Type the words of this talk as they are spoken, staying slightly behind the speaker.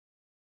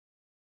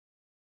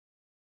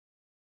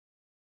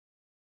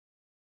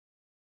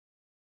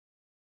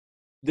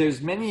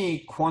there's many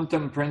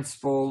quantum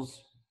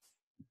principles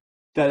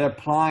that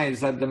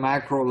applies at the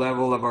macro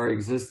level of our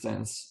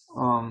existence.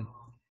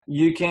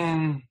 You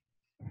can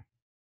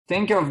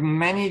think of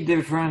many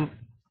different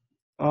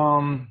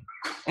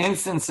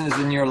instances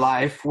in your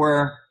life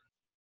where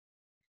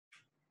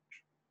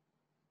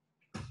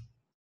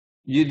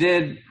you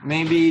did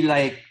maybe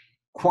like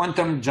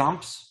quantum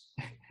jumps,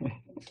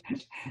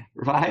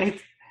 right?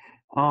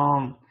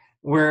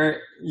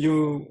 Where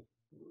you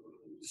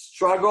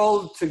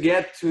struggled to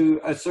get to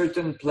a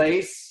certain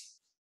place,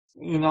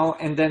 you know,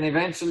 and then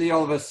eventually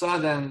all of a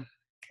sudden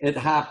it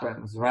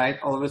happens, right?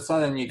 All of a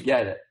sudden you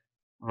get it,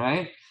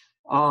 right?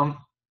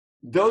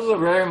 Those are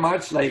very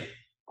much like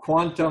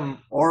quantum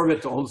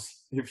orbitals,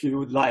 if you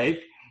would like.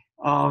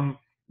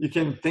 You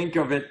can think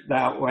of it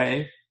that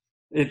way.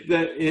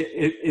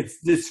 It's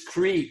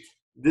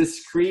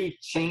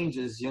discrete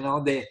changes, you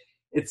know.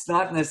 It's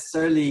not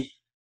necessarily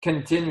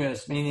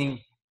continuous, meaning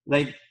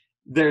like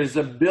there's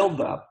a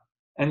buildup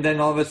and then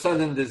all of a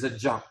sudden there's a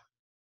jump,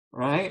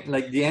 right?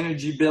 Like the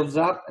energy builds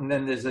up and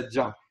then there's a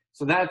jump.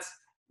 So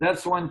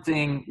that's one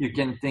thing you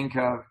can think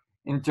of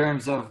in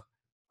terms of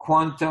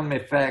quantum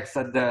effects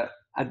at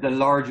the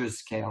larger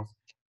scales.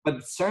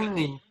 But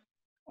certainly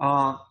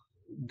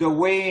the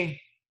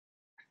way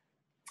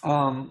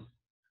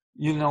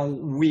you know,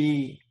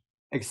 we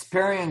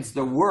experience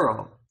the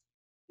world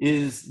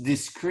is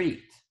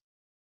discrete.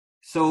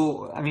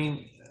 So, I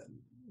mean,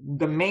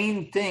 the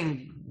main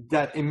thing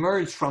that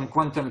emerged from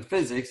quantum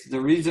physics,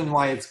 the reason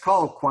why it's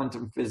called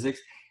quantum physics,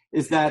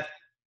 is that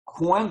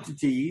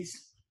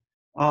quantities,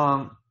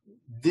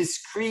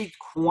 discrete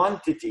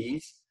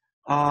quantities,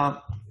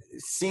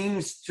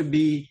 seems to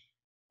be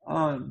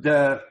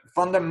the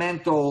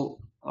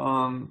fundamental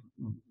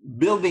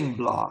building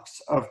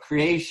blocks of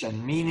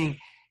creation, meaning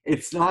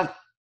it's not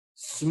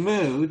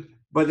smooth,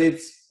 but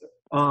it's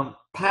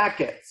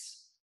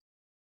packets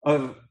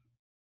of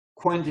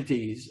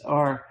quantities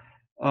or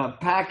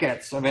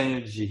packets of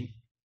energy.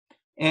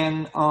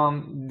 And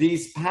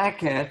these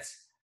packets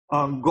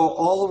go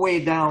all the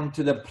way down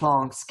to the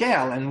Planck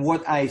scale. And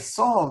what I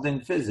solved in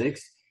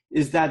physics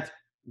is that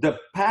the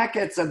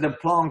packets at the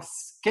Planck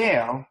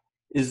scale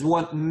is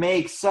what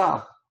makes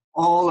up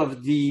all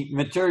of the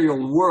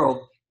material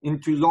world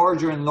into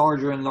larger and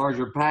larger and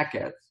larger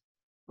packets,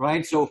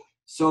 right?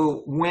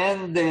 So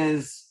when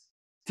there's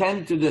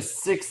 10 to the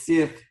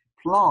 60th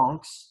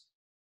Plancks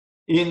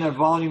in a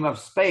volume of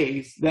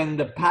space, then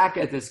the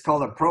packet is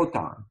called a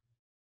proton,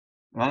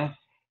 right?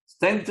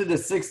 10 to the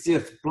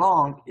 60th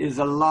Planck is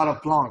a lot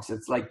of Plancks.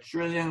 It's like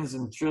trillions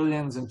and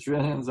trillions and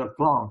trillions of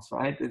Plancks,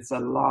 right? It's a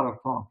lot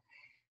of Plancks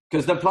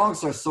because the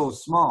Plancks are so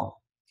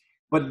small,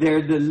 but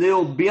they're the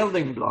little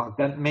building block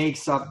that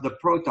makes up the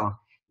proton.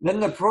 Then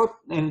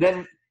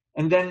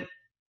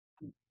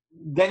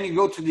then you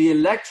go to the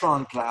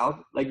electron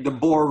cloud, like the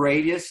Bohr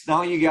radius.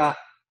 Now you got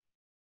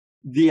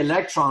the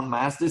electron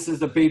mass. This is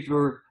the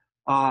paper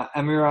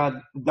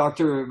Amira,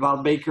 Dr.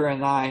 Val Baker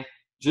and I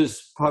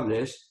just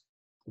published.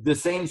 The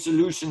same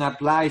solution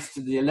applies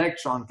to the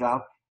electron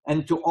cloud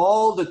and to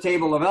all the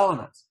table of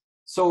elements.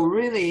 So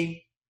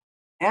really,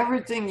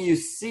 everything you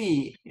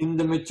see in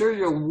the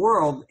material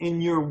world in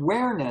your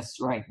awareness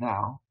right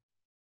now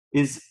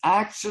is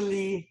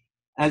actually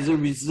as a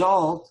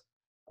result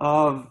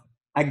of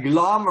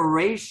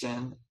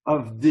agglomeration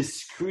of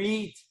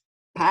discrete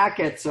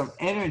packets of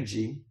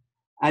energy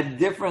at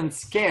different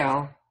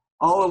scale,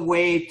 all the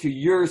way to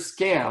your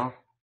scale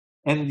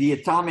and the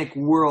atomic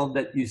world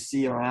that you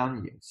see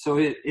around you. So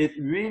it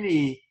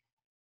really,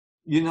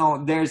 you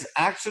know, there's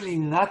actually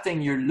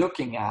nothing you're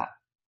looking at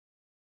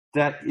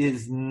that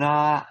is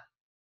not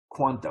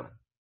quantum.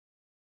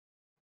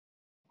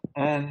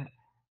 And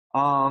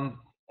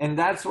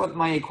that's what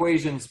my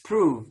equations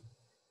prove,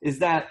 is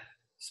that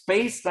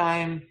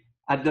space-time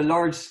at the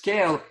large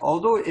scale,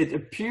 although it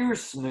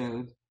appears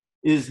smooth,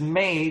 is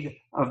made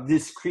of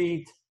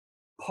discrete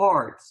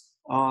parts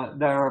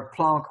that are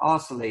Planck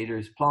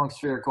oscillators, Planck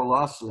spherical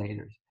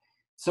oscillators.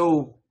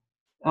 So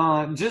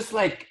just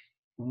like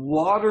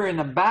water in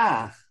a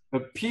bath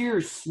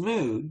appears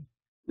smooth,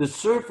 the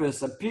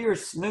surface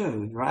appears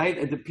smooth, right?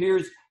 It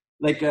appears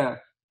like a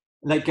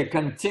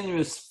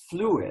continuous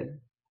fluid,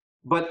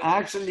 but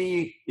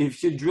actually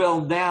if you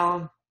drill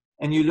down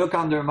and you look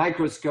under a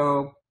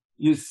microscope,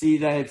 you see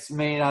that it's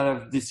made out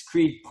of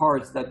discrete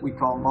parts that we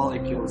call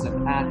molecules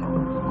and atoms.